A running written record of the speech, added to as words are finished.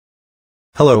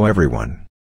Hello everyone.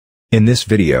 In this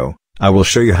video, I will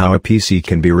show you how a PC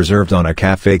can be reserved on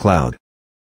iCafeCloud.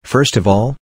 First of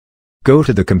all, go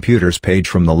to the Computers page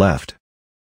from the left.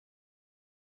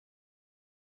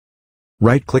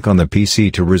 Right-click on the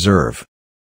PC to reserve.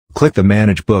 Click the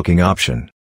Manage Booking option.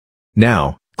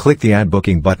 Now, click the Add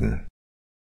Booking button.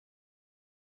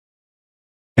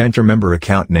 Enter member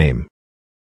account name.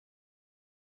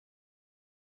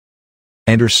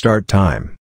 Enter start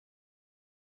time.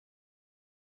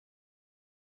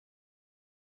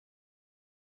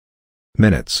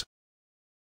 Minutes.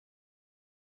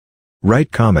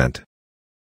 Write comment.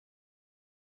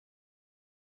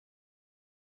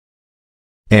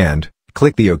 And,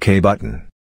 click the OK button.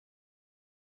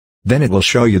 Then it will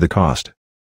show you the cost.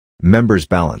 Members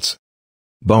balance.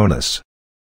 Bonus.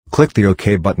 Click the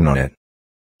OK button on it.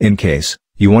 In case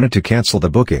you wanted to cancel the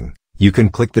booking, you can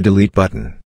click the delete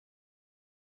button.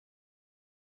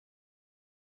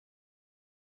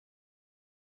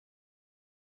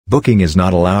 Booking is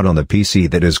not allowed on the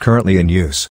PC that is currently in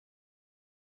use.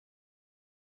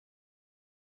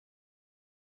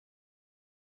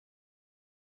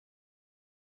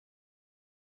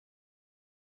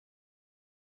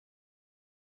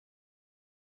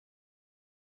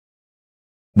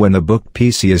 When the booked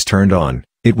PC is turned on,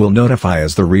 it will notify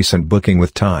as the recent booking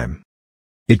with time.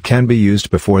 It can be used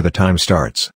before the time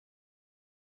starts.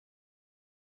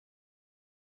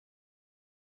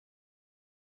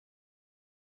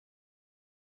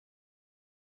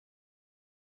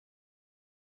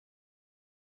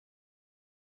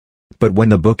 But when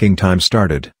the booking time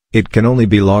started, it can only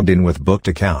be logged in with booked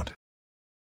account.